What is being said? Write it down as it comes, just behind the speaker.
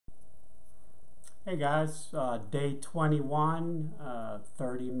Hey guys, day 21,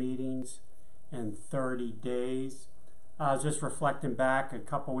 30 meetings in 30 days. I was just reflecting back a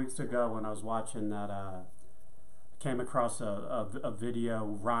couple weeks ago when I was watching that, came across a video,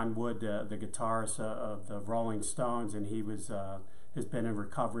 Ron Wood, the guitarist of the Rolling Stones, and he has been in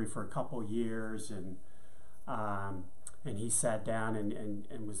recovery for a couple years, and he sat down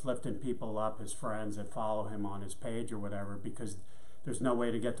and was lifting people up, his friends that follow him on his page or whatever, because there's no way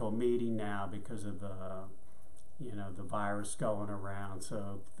to get to a meeting now because of the virus going around.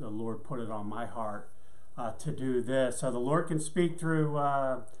 So the Lord put it on my heart to do this. So the Lord can speak through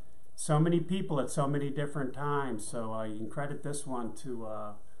so many people at so many different times. So you can credit this one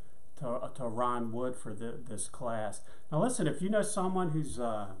to Ron Wood for this class. Now listen, if you know someone who's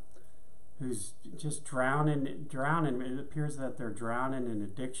just drowning, it appears that they're drowning in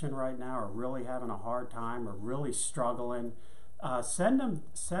addiction right now, or really having a hard time, or really struggling, send them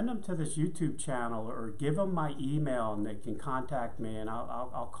to this YouTube channel, or give them my email, and they can contact me, and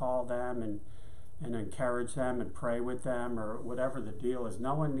I'll call them and encourage them and pray with them, or whatever the deal is.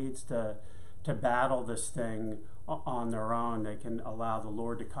 No one needs to battle this thing on their own. They can allow the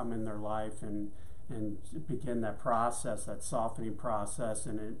Lord to come in their life and begin that process, that softening process,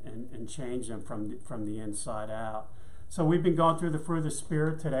 and change them from the inside out. So we've been going through the fruit of the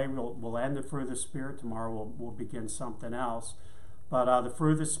Spirit. Today we'll end the fruit of the Spirit. Tomorrow we'll begin something else. But the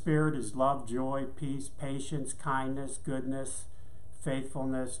fruit of the Spirit is love, joy, peace, patience, kindness, goodness,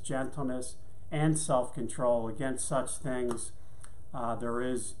 faithfulness, gentleness, and self-control. Against such things there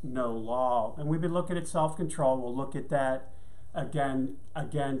is no law. And we've been looking at self-control. We'll look at that again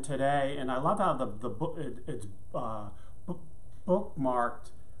today. And I love how the book it's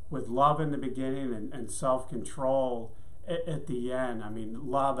bookmarked with love in the beginning and self-control at the end. I mean,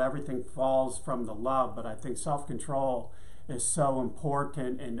 love, everything falls from the love, but I think self-control is so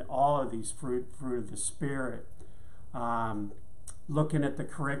important in all of these fruit of the Spirit. Looking at the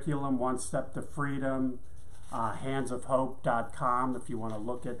curriculum, One Step to Freedom, handsofhope.com, if you want to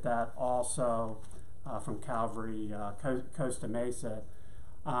look at that also, from Calvary, Costa Mesa.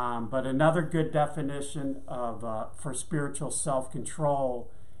 But another good definition for spiritual self-control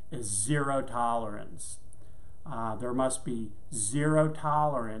is zero tolerance. There must be zero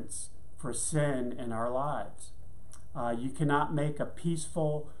tolerance for sin in our lives. You cannot make a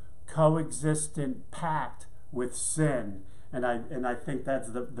peaceful, coexistent pact with sin. And I think that's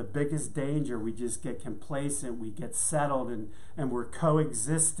the biggest danger. We just get complacent, we get settled, and we're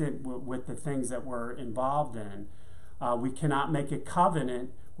coexistent with the things that we're involved in. We cannot make a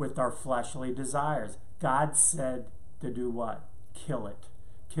covenant with our fleshly desires. God said to do what? Kill it.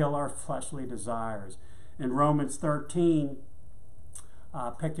 Kill our fleshly desires. In Romans 13,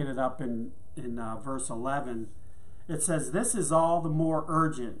 picking it up in verse 11, it says, "This is all the more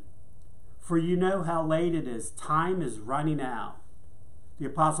urgent, for you know how late it is. Time is running out." The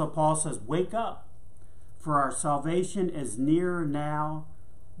Apostle Paul says, "Wake up, for our salvation is nearer now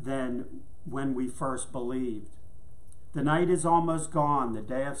than when we first believed. The night is almost gone. The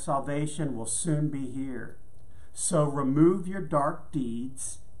day of salvation will soon be here. So remove your dark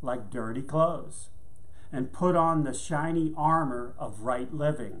deeds like dirty clothes, and put on the shiny armor of right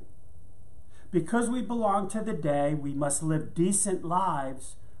living. Because we belong to the day, we must live decent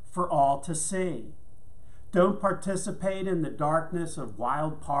lives for all to see. Don't participate in the darkness of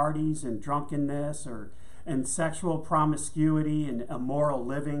wild parties and drunkenness, or in sexual promiscuity and immoral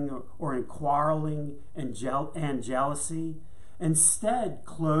living, or in quarreling and jealousy. Instead,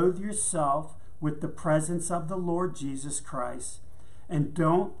 clothe yourself with the presence of the Lord Jesus Christ, and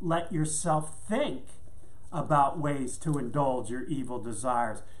don't let yourself think about ways to indulge your evil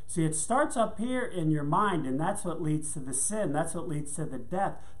desires." See, it starts up here in your mind, and that's what leads to the sin. That's what leads to the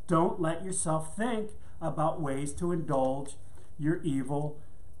death. Don't let yourself think about ways to indulge your evil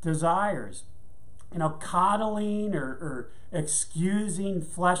desires. Coddling or excusing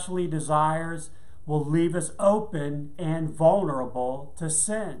fleshly desires will leave us open and vulnerable to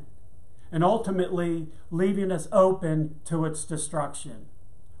sin, and ultimately leaving us open to its destruction.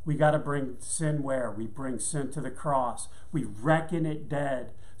 We got to bring sin where? We bring sin to the cross. We reckon it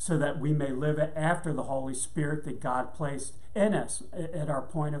dead so that we may live after the Holy Spirit that God placed in us at our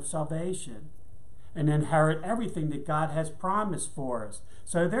point of salvation, and inherit everything that God has promised for us.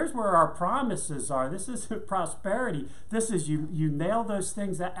 So there's where our promises are. This isn't prosperity. This is you nail those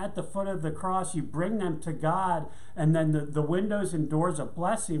things at the foot of the cross. You bring them to God, and then the windows and doors of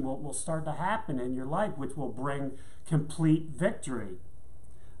blessing will start to happen in your life, which will bring complete victory.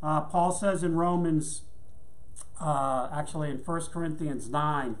 Paul says in Romans, actually in 1 Corinthians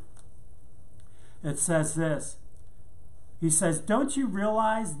 9, it says this, He says, don't you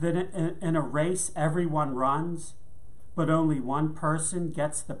realize that in a race everyone runs, but only one person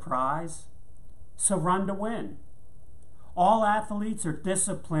gets the prize? So run to win. All athletes are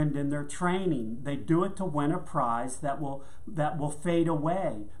disciplined in their training. They do it to win a prize that will fade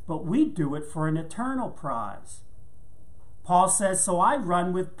away, but we do it for an eternal prize. Paul says, so I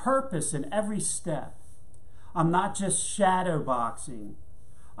run with purpose in every step. I'm not just shadow boxing.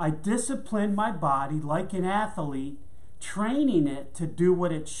 I discipline my body like an athlete, training it to do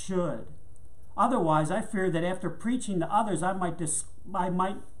what it should. Otherwise, I fear that after preaching to others, I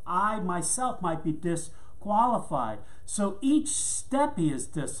myself might be disqualified. So each step he is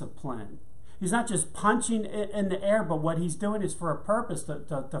disciplined. He's not just punching in the air, but what he's doing is for a purpose,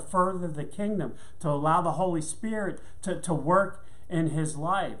 to further the kingdom, to allow the Holy Spirit to work in his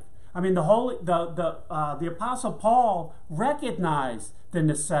life. I mean, the Apostle Paul recognized the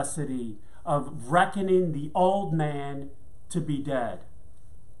necessity of reckoning the old man to be dead,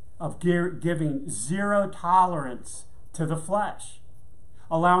 of giving zero tolerance to the flesh,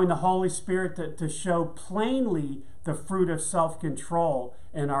 allowing the Holy Spirit to show plainly the fruit of self-control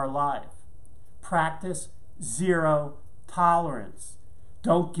in our life. Practice zero tolerance.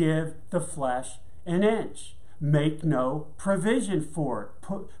 Don't give the flesh an inch. Make no provision for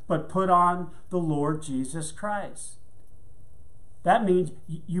it, but put on the Lord Jesus Christ. That means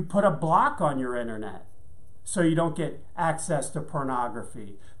you put a block on your internet so you don't get access to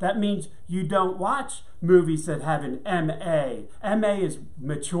pornography. That means you don't watch movies that have an MA. MA is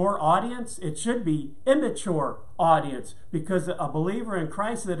mature audience. It should be immature audience, because a believer in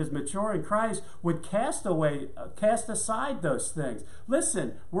Christ that is mature in Christ would cast aside those things.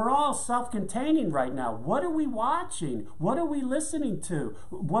 Listen, we're all self-containing right now. What are we watching? What are we listening to?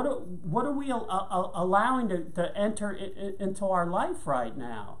 What are we allowing to enter into our life right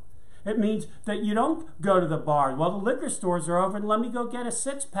now? It means that you don't go to the bar. Well, the liquor stores are over, and let me go get a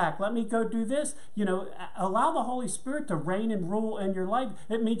six-pack. Let me go do this. Allow the Holy Spirit to reign and rule in your life.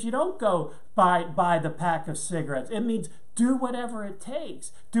 It means you don't go buy the pack of cigarettes. It means do whatever it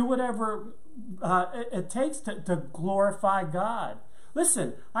takes. Do whatever it takes to glorify God.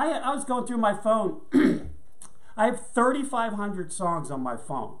 Listen, I was going through my phone. I have 3,500 songs on my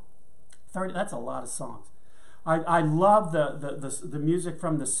phone. That's a lot of songs. I love the music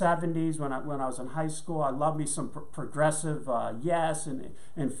from the 70s when I was in high school. I love me some progressive Yes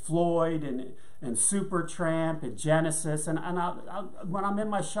and Floyd and Supertramp and Genesis. And when I'm in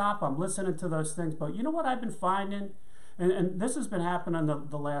my shop, I'm listening to those things. But you know what I've been finding? And this has been happening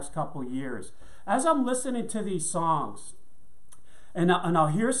the last couple years. As I'm listening to these songs, and I'll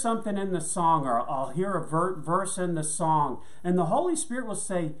hear something in the song, or I'll hear a verse in the song, and the Holy Spirit will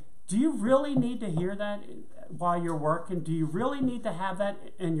say, do you really need to hear that while you're working? Do you really need to have that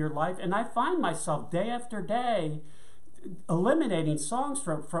in your life? And I find myself day after day eliminating songs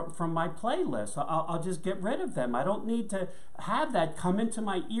from my playlist. I'll just get rid of them. I don't need to have that come into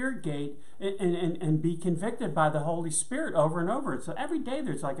my ear gate and be convicted by the Holy Spirit over and over. So every day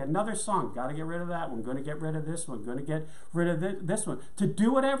there's like another song. Got to get rid of that one. Going to get rid of this one. Going to get rid of this one. To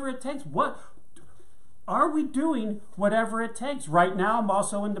do whatever it takes. What are we doing? Whatever it takes. Right now, I'm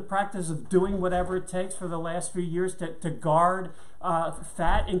also in the practice of doing whatever it takes for the last few years to guard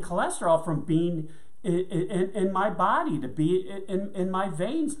fat and cholesterol from being in my body, to be in my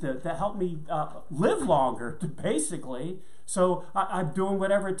veins, to help me live longer, basically. So I'm doing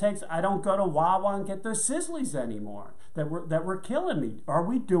whatever it takes. I don't go to Wawa and get those Sizzlies anymore that were killing me. Are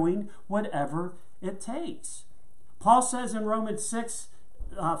we doing whatever it takes? Paul says in Romans 6,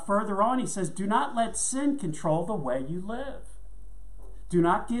 further on, he says, do not let sin control the way you live. Do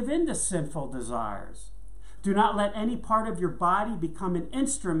not give in to sinful desires. Do not let any part of your body become an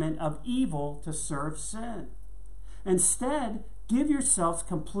instrument of evil to serve sin. Instead, give yourselves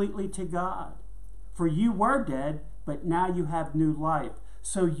completely to God. For you were dead, but now you have new life.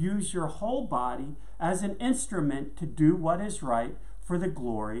 So use your whole body as an instrument to do what is right for the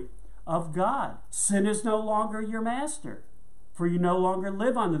glory of God. Sin is no longer your master. For you no longer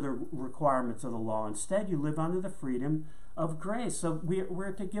live under the requirements of the law. Instead, you live under the freedom of grace. So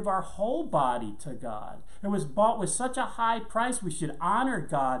we're to give our whole body to God. It was bought with such a high price. We should honor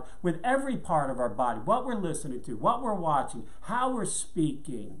God with every part of our body. What we're listening to, what we're watching, how we're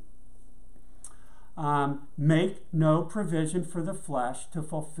speaking. Make no provision for the flesh to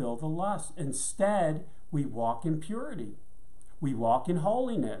fulfill the lust. Instead, we walk in purity. We walk in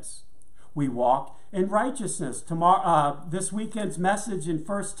holiness. We walk in righteousness. This weekend's message in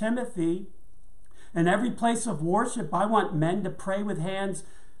 1 Timothy, in every place of worship, I want men to pray with hands,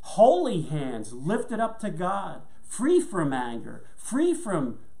 holy hands, lifted up to God, free from anger, free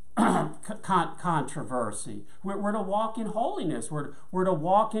from controversy. We're to walk in holiness. We're to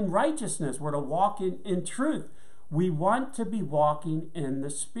walk in righteousness. We're to walk in truth. We want to be walking in the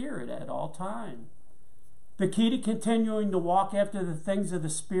Spirit at all times. The key to continuing to walk after the things of the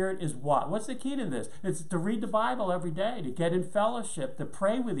Spirit is what? What's the key to this? It's to read the Bible every day, to get in fellowship, to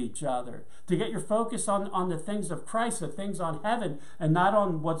pray with each other, to get your focus on the things of Christ, the things on heaven, and not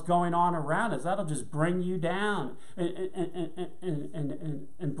on what's going on around us. That'll just bring you down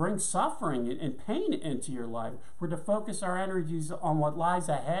and bring suffering and pain into your life. We're to focus our energies on what lies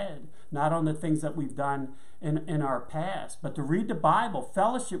ahead, not on the things that we've done in our past, but to read the Bible,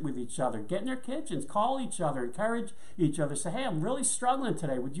 fellowship with each other, get in their kitchens, call each other, encourage each other, say, hey, I'm really struggling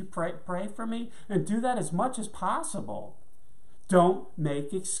today. Would you pray for me? And do that as much as possible. Don't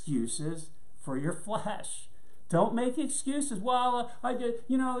make excuses for your flesh. Don't make excuses. Well, I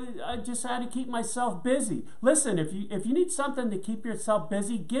just had to keep myself busy. Listen, if you need something to keep yourself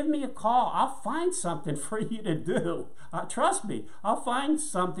busy, give me a call. I'll find something for you to do. Trust me, I'll find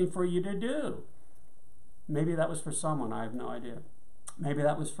something for you to do. Maybe that was for someone. I have no idea. Maybe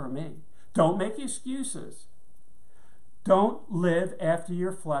that was for me. Don't make excuses. Don't live after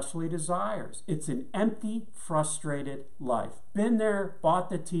your fleshly desires. It's an empty, frustrated life. Been there, bought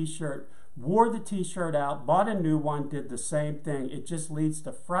the t-shirt, wore the t-shirt out, bought a new one, did the same thing. It just leads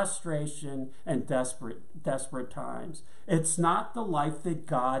to frustration and desperate times. It's not the life that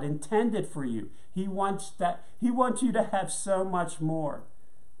God intended for you. He wants you to have so much more.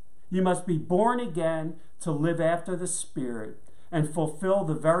 You must be born again to live after the Spirit and fulfill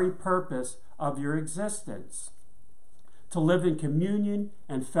the very purpose of your existence, to live in communion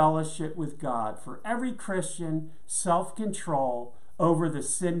and fellowship with God. For every Christian, self-control over the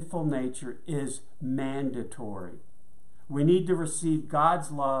sinful nature is mandatory. We need to receive God's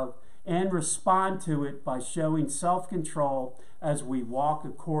love and respond to it by showing self-control as we walk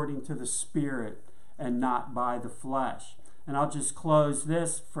according to the Spirit and not by the flesh. And I'll just close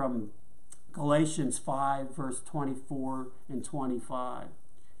this from Galatians 5, verse 24 and 25.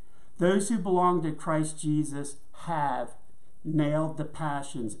 Those who belong to Christ Jesus have nailed the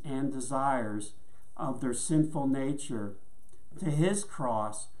passions and desires of their sinful nature to his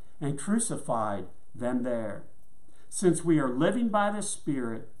cross and crucified them there. Since we are living by the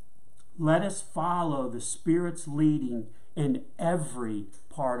Spirit, let us follow the Spirit's leading in every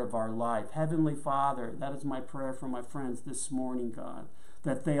part of our life. Heavenly Father, that is my prayer for my friends this morning, God,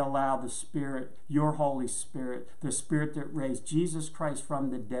 that they allow the Spirit, your Holy Spirit, the Spirit that raised Jesus Christ from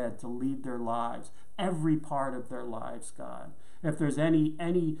the dead, to lead their lives, every part of their lives, God. If there's any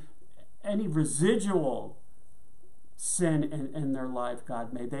residual sin in their life,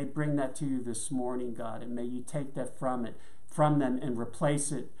 God, may they bring that to you this morning, God, and may you take that from them and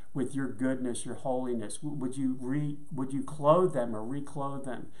replace it with your goodness, your holiness. Would you clothe them or reclothe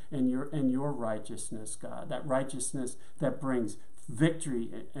them in your righteousness, God, that righteousness that brings victory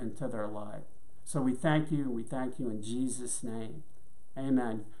into their life. So we thank you in Jesus' name.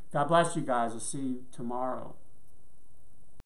 Amen. God bless you guys. I'll see you tomorrow.